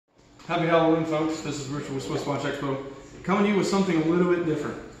Happy Halloween, folks. This is Richard with Swiss Watch Expo, coming to you with something a little bit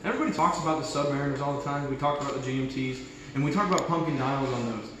different. Everybody talks about the Submariners all the time. We talk about the GMTs, and we talk about pumpkin dials on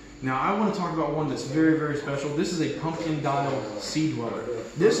those. Now, I want to talk about one that's very, very special. This is a pumpkin dial Sea Dweller.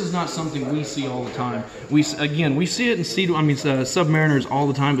 This is not something we see all the time. We see it in Submariners all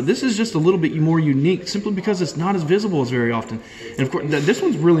the time, but this is just a little bit more unique simply because it's not as visible as very often. And of course, this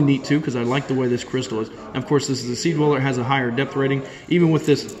one's really neat too because I like the way this crystal is. And of course, this is a Sea Dweller. It has a higher depth rating. Even with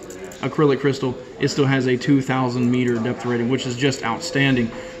this acrylic crystal, it still has a 2,000 meter depth rating, which is just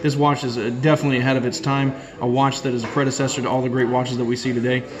outstanding. This watch is definitely ahead of its time, a watch that is a predecessor to all the great watches that we see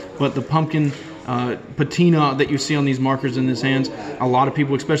today. But the pumpkin patina that you see on these markers in his hands, a lot of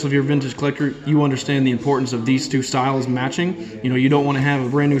people, especially if you're a vintage collector, you understand the importance of these two styles matching. You know, you don't want to have a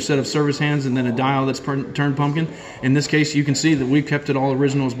brand new set of service hands and then a dial that's turned pumpkin. In this case, you can see that we've kept it all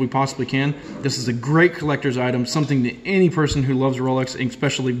original as we possibly can. This is a great collector's item, something that any person who loves Rolex,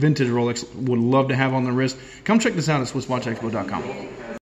 especially vintage Rolex, would love to have on their wrist. Come check this out at SwissWatchExpo.com.